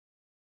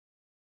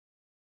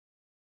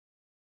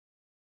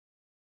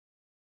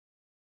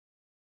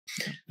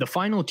The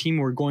final team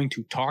we're going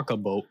to talk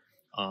about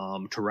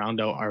to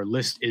round out our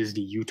list is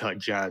the Utah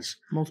Jazz.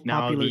 Most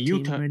popular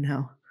team right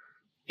now.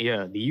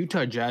 Yeah, the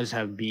Utah Jazz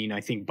have been, I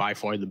think, by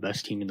far the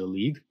best team in the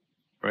league,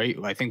 right?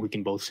 I think we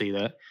can both say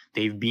that.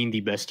 They've been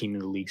the best team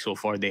in the league so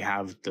far. They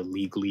have the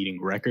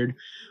league-leading record.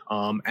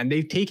 And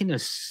they've taken a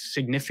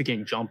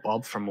significant jump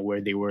up from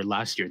where they were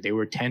last year. They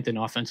were 10th in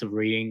offensive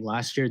rating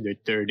last year. They're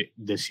 3rd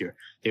this year.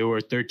 They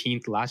were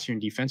 13th last year in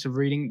defensive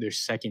rating. They're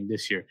 2nd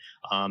this year.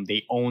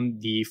 They own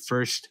the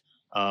first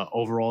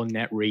overall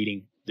net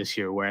rating this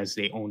year, whereas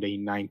they owned a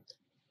ninth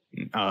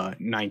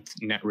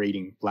net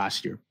rating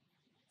last year.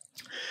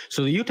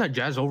 So the Utah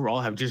Jazz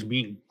overall have just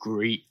been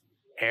great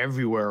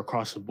everywhere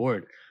across the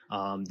board.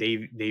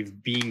 They've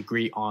been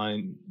great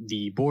on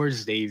the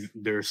boards. They're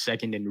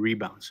 2nd in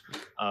rebounds.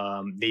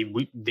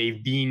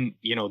 They've been,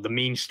 the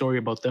main story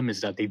about them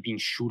is that they've been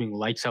shooting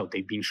lights out.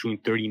 They've been shooting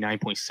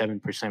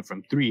 39.7%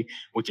 from 3,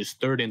 which is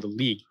 3rd in the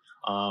league.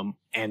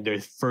 And they're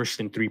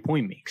 1st in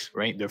 3-point makes,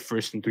 right? They're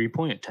 1st in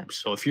 3-point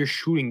attempts. So if you're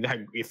shooting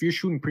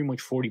pretty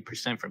much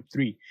 40% from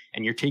 3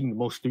 and you're taking the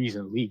most threes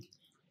in the league,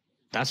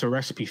 that's a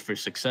recipe for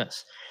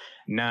success.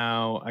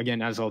 Now,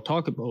 again, as I'll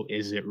talk about,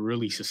 is it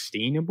really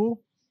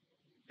sustainable,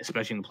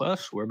 especially in the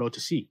playoffs? We're about to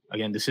see.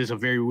 Again, this is a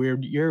very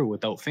weird year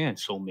without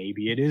fans, so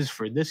maybe it is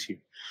for this year.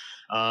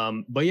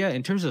 But yeah,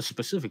 in terms of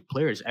specific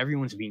players,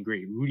 everyone's been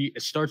great.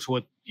 It starts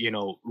with,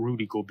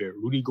 Rudy Gobert.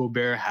 Rudy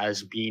Gobert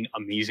has been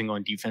amazing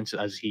on defense,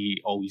 as he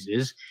always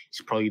is.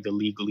 He's probably the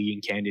league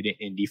leading candidate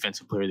in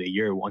Defensive Player of the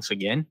Year once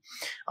again.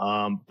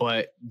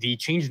 But the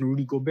change in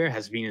Rudy Gobert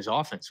has been his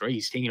offense, right?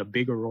 He's taking a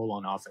bigger role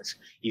on offense.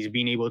 He's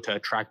been able to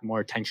attract more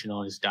attention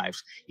on his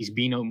dives. He's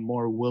been a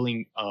more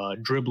willing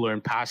dribbler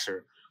and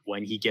passer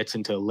when he gets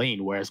into the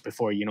lane, whereas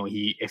before,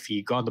 if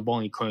he got the ball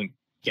and he couldn't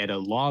get a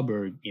lob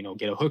or,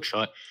 get a hook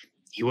shot,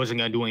 he wasn't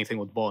going to do anything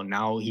with the ball.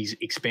 Now he's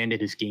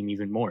expanded his game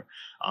even more.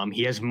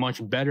 He has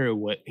much better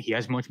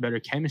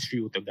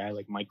chemistry with a guy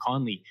like Mike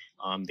Conley.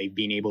 They've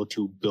been able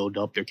to build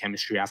up their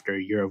chemistry after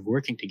a year of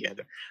working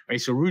together,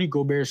 right? So Rudy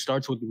Gobert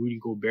starts with Rudy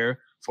Gobert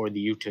for the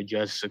Utah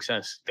Jazz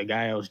success. The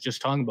guy I was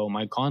just talking about,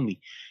 Mike Conley,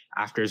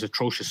 after his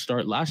atrocious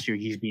start last year,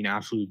 he's been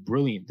absolutely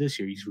brilliant this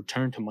year. He's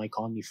returned to Mike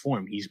Conley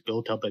form. He's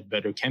built up a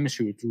better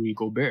chemistry with Rudy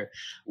Gobert,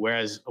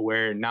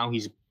 where now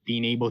he's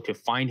being able to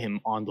find him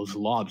on those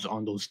lobs,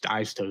 on those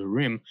dives to the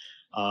rim,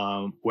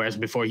 whereas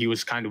before he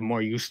was kind of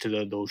more used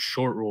to those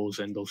short rolls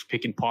and those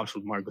pick and pops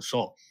with Marc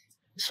Gasol.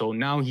 So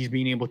now he's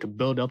being able to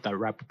build up that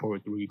rapport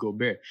with Rudy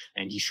Gobert,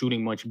 and he's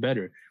shooting much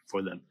better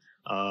for them.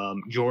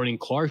 Jordan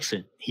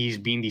Clarkson, he's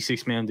been the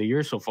 6th man of the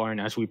year so far, and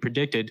as we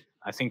predicted,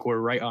 I think we're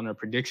right on our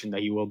prediction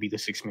that he will be the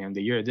 6th man of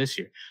the year this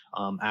year,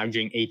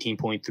 averaging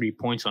 18.3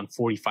 points on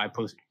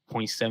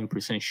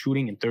 45.7%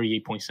 shooting and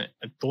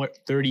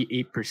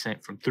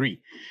 38% from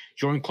 3.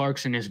 Jordan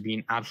Clarkson has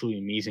been absolutely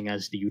amazing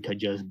as the Utah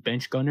Jazz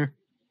bench gunner.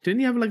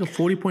 Didn't he have like a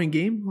 40-point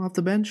game off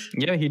the bench?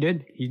 Yeah, he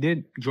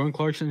did. Jordan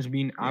Clarkson's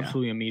been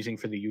absolutely amazing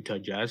for the Utah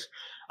Jazz.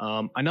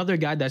 Another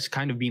guy that's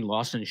kind of been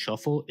lost in the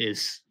shuffle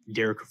is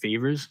Derek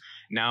Favors.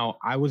 Now,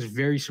 I was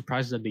very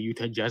surprised that the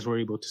Utah Jazz were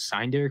able to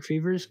sign Derek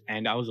Favors,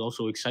 and I was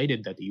also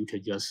excited that the Utah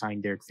Jazz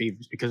signed Derek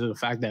Favors because of the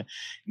fact that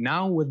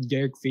now with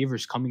Derek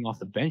Favors coming off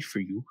the bench for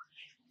you,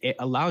 it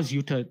allows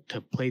you to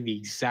play the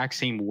exact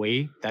same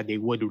way that they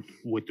would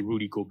with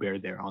Rudy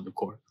Gobert there on the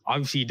court.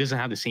 Obviously, he doesn't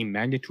have the same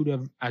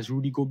magnitude as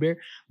Rudy Gobert,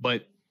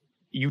 but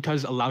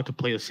Utah's allowed to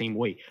play the same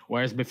way.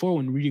 Whereas before,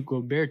 when Rudy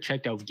Gobert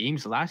checked out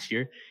games last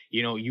year,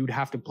 you'd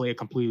have to play a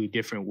completely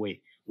different way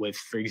with,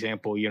 for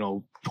example,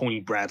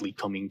 Tony Bradley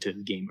coming to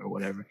the game or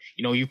whatever.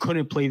 You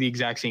couldn't play the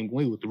exact same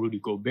way with Rudy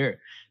Gobert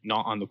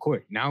not on the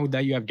court. Now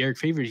that you have Derek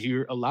Favors,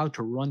 you're allowed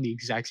to run the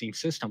exact same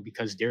system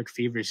because Derek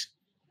Favors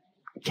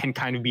can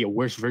kind of be a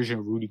worse version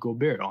of Rudy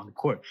Gobert on the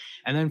court.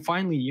 And then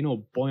finally,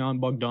 Bojan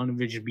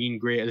Bogdanovic being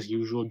great as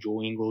usual,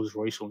 Joe Ingles,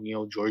 Royce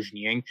O'Neal, George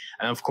Niang,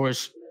 and of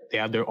course, they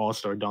have their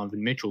all-star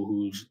Donovan Mitchell,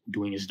 who's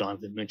doing his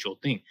Donovan Mitchell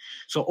thing.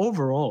 So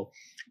overall,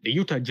 the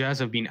Utah Jazz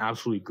have been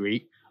absolutely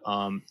great.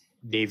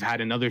 They've had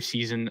another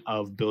season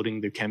of building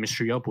their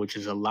chemistry up, which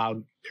has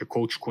allowed their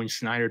coach Quinn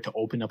Snyder to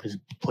open up his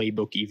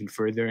playbook even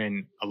further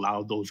and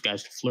allow those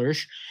guys to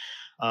flourish.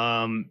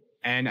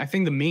 And I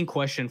think the main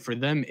question for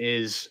them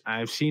is,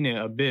 I've seen it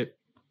a bit,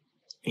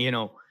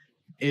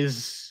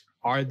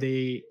 are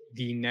they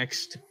the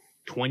next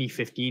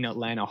 2015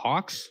 Atlanta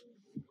Hawks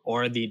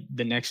or the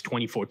next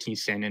 2014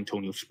 San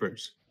Antonio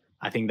Spurs?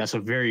 I think that's a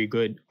very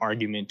good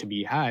argument to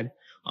be had.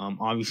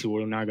 Obviously,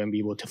 we're not going to be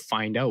able to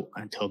find out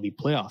until the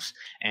playoffs.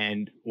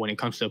 And when it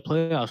comes to the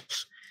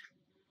playoffs,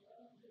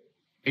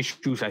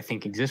 issues I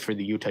think exist for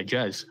the Utah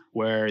Jazz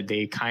where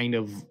they kind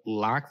of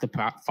lack the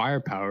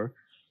firepower.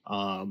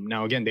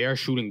 Now, again, they are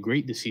shooting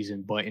great this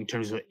season, but in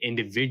terms of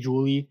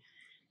individually,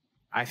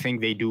 I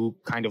think they do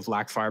kind of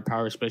lack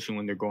firepower, especially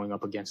when they're going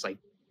up against like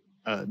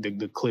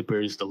the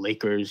Clippers, the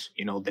Lakers,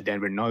 the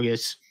Denver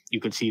Nuggets. You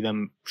could see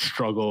them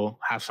struggle,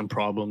 have some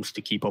problems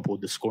to keep up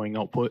with the scoring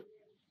output.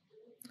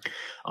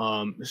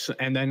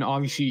 And then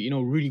obviously,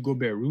 Rudy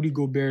Gobert. Rudy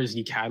Gobert is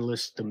the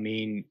catalyst, the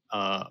main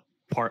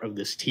part of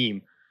this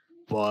team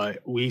But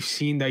we've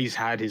seen that he's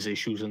had his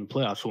issues in the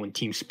playoffs. So when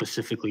teams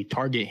specifically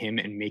target him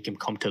and make him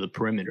come to the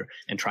perimeter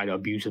and try to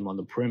abuse him on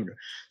the perimeter.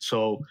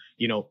 So,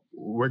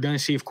 we're going to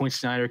see if Quinn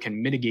Snyder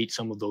can mitigate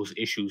some of those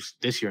issues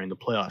this year in the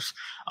playoffs.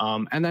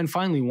 And then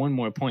finally, one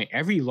more point.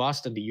 Every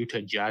loss that the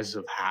Utah Jazz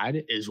have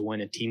had is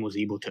when a team was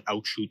able to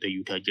outshoot the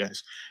Utah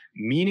Jazz.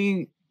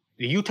 Meaning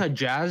the Utah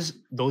Jazz,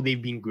 though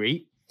they've been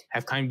great,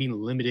 have kind of been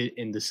limited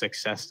in the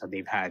success that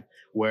they've had,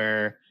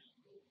 where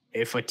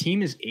if a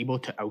team is able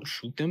to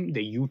outshoot them,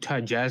 the Utah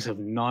Jazz have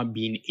not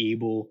been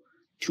able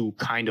to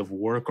kind of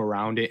work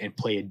around it and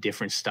play a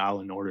different style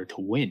in order to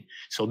win.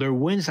 So their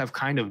wins have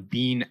kind of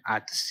been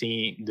at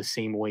the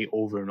same way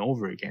over and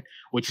over again,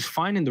 which is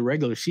fine in the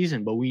regular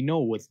season. But we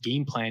know with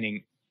game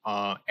planning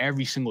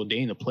every single day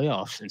in the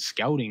playoffs and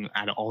scouting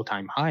at an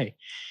all-time high,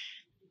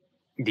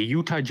 the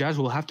Utah Jazz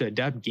will have to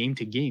adapt game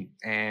to game.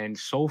 And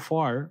so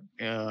far,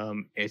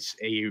 it's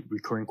a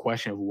recurring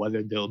question of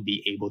whether they'll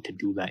be able to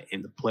do that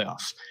in the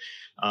playoffs.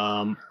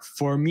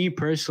 For me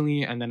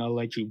personally, and then I'll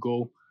let you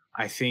go,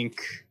 I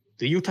think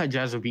the Utah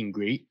Jazz have been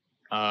great.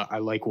 I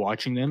like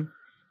watching them.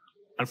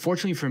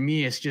 Unfortunately for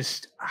me, it's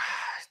just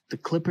the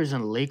Clippers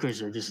and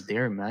Lakers are just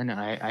there, man.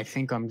 I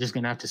think I'm just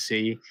going to have to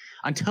say,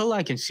 until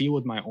I can see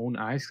with my own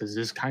eyes, because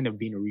this has kind of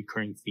been a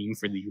recurring theme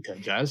for the Utah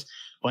Jazz,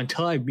 but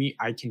until I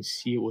can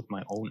see it with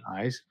my own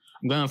eyes,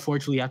 I'm going to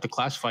unfortunately have to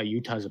classify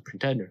Utah as a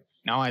contender.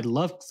 Now, I'd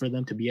love for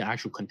them to be an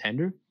actual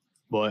contender,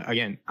 but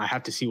again, I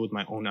have to see with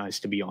my own eyes,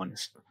 to be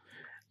honest.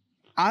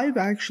 I've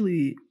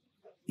actually,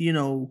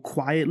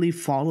 quietly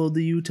followed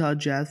the Utah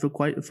Jazz for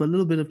a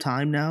little bit of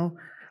time now.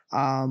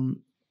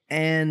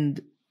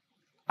 And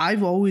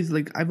I've always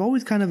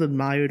kind of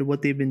admired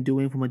what they've been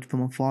doing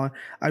from afar.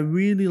 I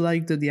really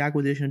liked the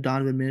acquisition of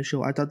Donovan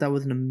Mitchell. I thought that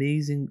was an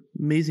amazing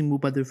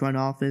move by the front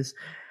office.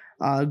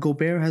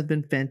 Gobert has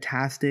been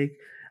fantastic.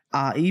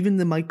 Even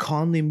the Mike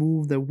Conley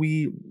move that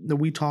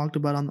we talked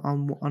about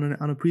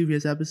on a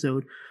previous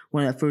episode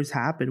when it first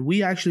happened,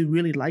 we actually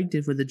really liked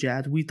it for the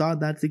Jazz. We thought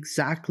that's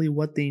exactly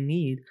what they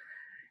need.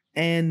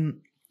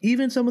 And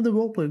even some of the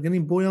role players,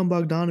 getting Bojan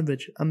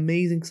Bogdanovic,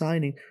 amazing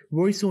signing.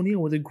 Royce O'Neal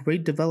was a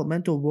great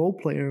developmental role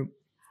player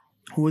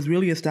who has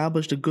really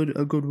established a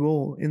good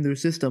role in their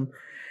system.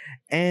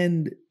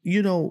 And,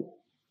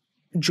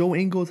 Joe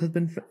Ingles has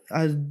been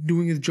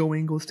doing his Joe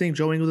Ingles thing.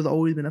 Joe Ingles has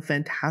always been a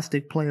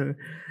fantastic player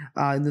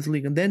in this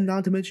league. And then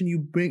not to mention you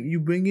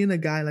bring in a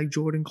guy like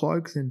Jordan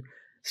Clarkson,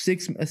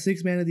 a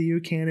six man of the year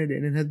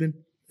candidate, and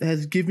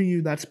has given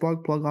you that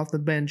spark plug off the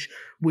bench,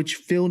 which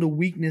filled a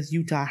weakness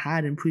Utah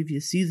had in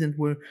previous seasons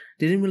where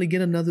they didn't really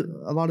get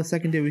a lot of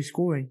secondary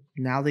scoring.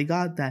 Now they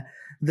got that.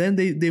 Then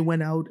they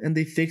went out and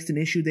they fixed an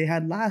issue they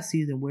had last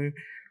season where,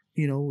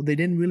 they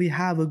didn't really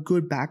have a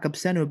good backup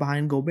center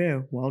behind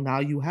Gobert. Well, now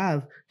you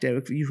have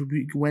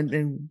you went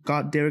and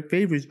got Derek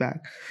Favors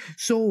back.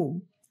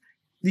 So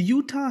the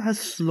Utah has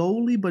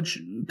slowly but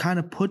kind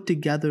of put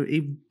together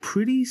a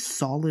pretty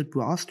solid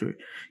roster,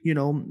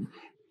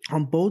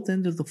 on both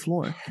ends of the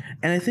floor.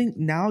 And I think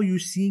now you're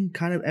seeing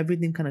kind of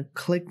everything kind of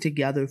click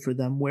together for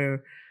them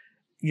where,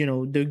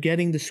 they're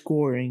getting the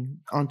scoring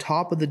on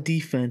top of the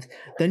defense.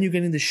 Then you're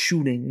getting the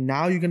shooting.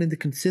 Now you're getting the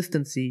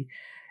consistency.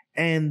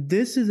 And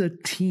this is a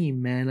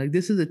team, man. Like,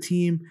 this is a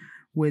team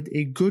with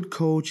a good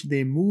coach.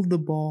 They move the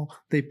ball.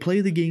 They play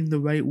the game the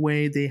right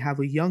way. They have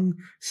a young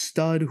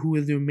stud who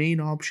is their main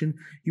option.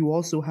 You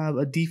also have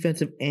a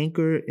defensive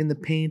anchor in the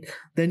paint.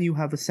 Then you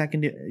have a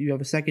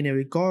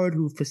secondary guard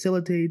who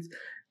facilitates,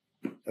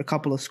 a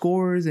couple of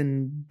scorers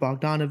and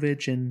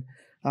Bogdanovic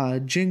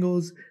and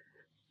Jingles.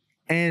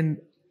 And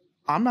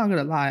I'm not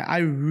going to lie, I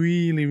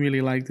really,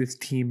 really like this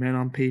team, man,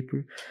 on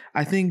paper.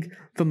 I think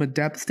from a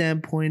depth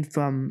standpoint,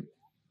 from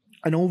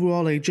an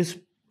overall,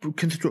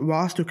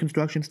 roster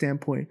construction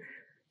standpoint,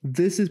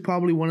 this is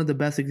probably one of the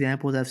best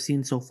examples I've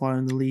seen so far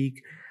in the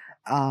league.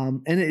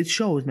 And it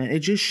shows, man.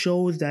 It just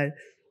shows that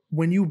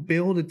when you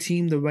build a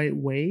team the right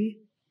way,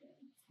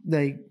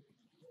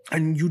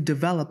 and you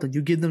develop them,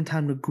 you give them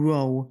time to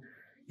grow,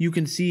 you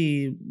can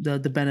see the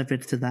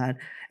benefits to that.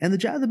 And the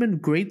Jazz have been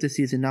great this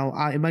season. Now,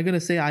 am I going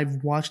to say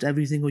I've watched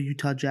every single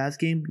Utah Jazz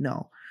game?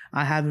 No,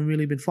 I haven't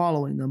really been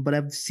following them, but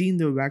I've seen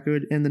their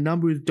record, and the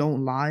numbers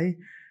don't lie.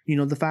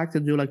 The fact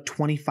that they're like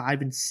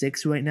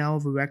 25-6 right now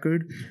of a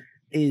record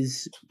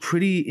is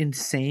pretty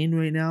insane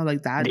right now.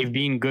 Like that, they've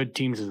beaten good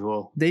teams as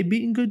well. They've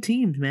beaten good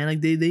teams, man.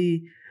 Like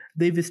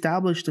they've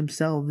established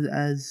themselves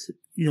as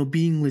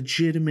being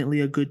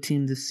legitimately a good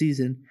team this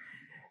season.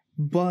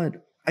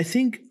 But I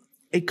think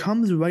it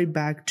comes right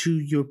back to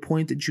your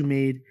point that you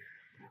made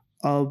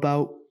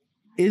about,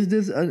 is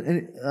this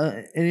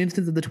an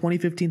instance of the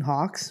 2015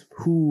 Hawks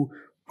who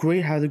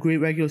had a great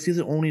regular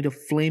season only to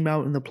flame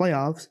out in the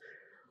playoffs?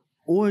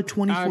 Or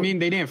 24. I mean,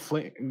 they didn't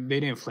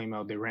flame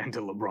out. They ran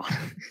to LeBron.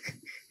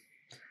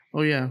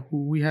 Oh yeah,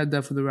 we had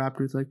that for the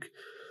Raptors like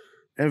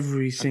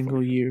every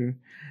single year.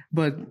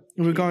 But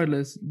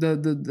regardless,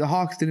 the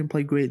Hawks didn't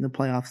play great in the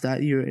playoffs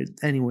that year,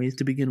 anyways,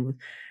 to begin with.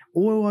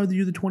 Or are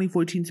you the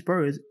 2014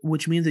 Spurs,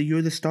 which means that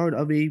you're the start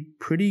of a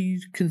pretty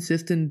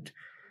consistent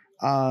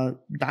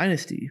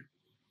dynasty.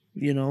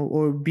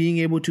 or being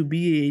able to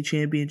be a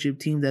championship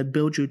team that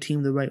built your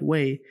team the right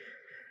way.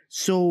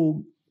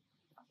 So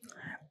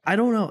I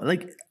don't know.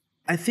 Like,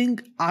 I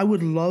think I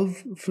would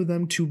love for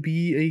them to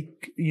be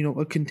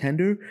a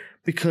contender,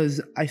 because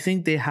I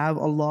think they have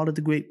a lot of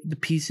the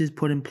pieces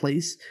put in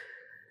place.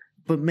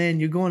 But man,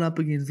 you're going up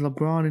against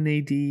LeBron and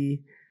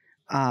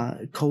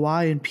AD,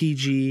 Kawhi and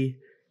PG,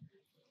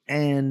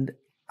 and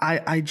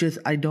I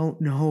don't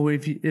know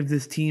if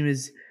this team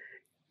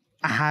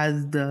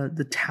has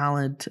the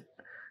talent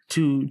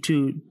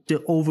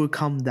to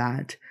overcome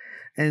that.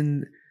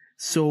 And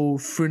so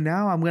for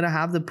now, I'm gonna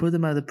have to put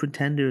them as a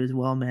pretender as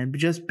well, man.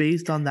 Just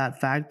based on that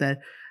fact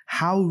that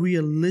how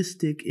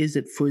realistic is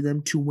it for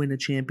them to win a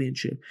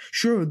championship?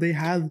 Sure, they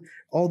have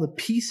all the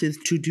pieces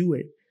to do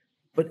it,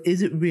 but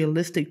is it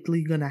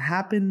realistically gonna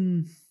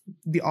happen?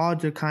 The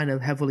odds are kind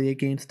of heavily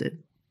against it.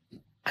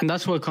 And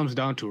that's what it comes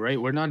down to, right?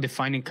 We're not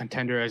defining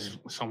contender as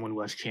someone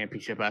who has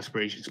championship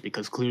aspirations,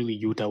 because clearly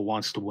Utah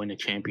wants to win a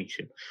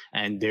championship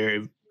and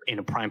they're in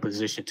a prime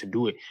position to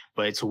do it.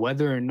 But it's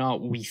whether or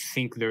not we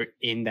think they're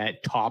in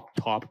that top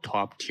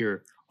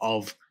tier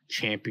of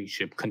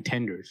championship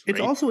contenders. It's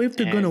also if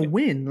they're going to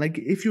win. Like,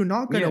 if you're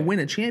not going to win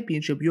a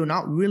championship, you're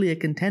not really a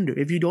contender.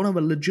 If you don't have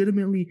a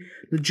legitimate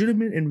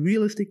and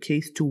realistic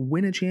case to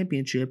win a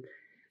championship,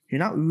 you're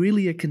not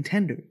really a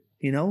contender.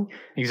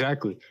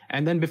 Exactly.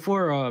 And then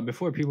before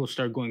people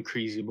start going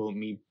crazy about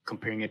me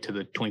comparing it to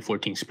the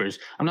 2014 Spurs,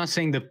 I'm not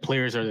saying the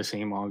players are the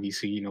same,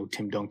 obviously,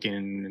 Tim Duncan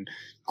and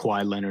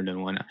Kawhi Leonard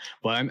and whatnot,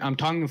 but I'm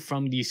talking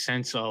from the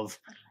sense of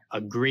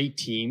a great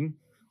team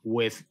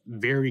with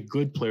very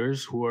good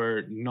players who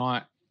are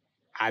not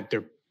at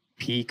their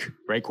peak,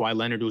 right? Kawhi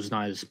Leonard was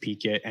not at his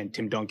peak yet, and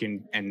Tim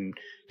Duncan and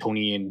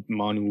Tony and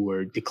Manu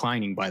were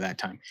declining by that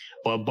time.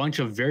 But a bunch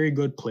of very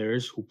good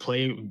players who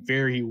play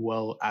very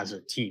well as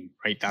a team,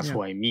 right? That's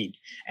what I mean.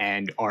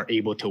 And are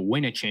able to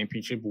win a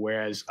championship,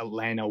 whereas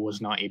Atlanta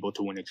was not able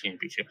to win a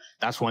championship.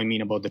 That's what I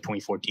mean about the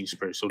 2014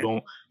 Spurs.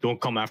 So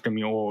don't come after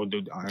me. Oh,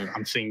 dude,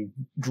 I'm saying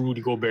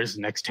Rudy Gobert's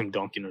the next Tim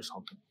Duncan or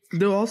something.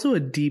 They're also a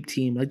deep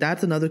team. Like,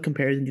 that's another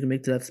comparison you can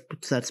make to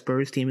that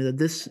Spurs team, is that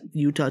this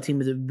Utah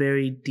team is a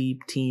very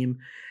deep team,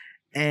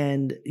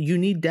 and you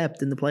need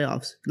depth in the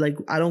playoffs. Like,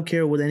 I don't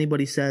care what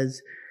anybody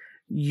says.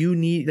 You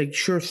need, the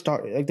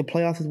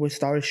playoffs is where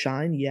stars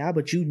shine, yeah,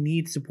 but you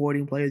need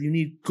supporting players. You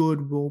need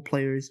good role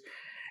players,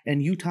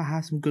 and Utah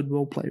has some good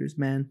role players,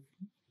 man.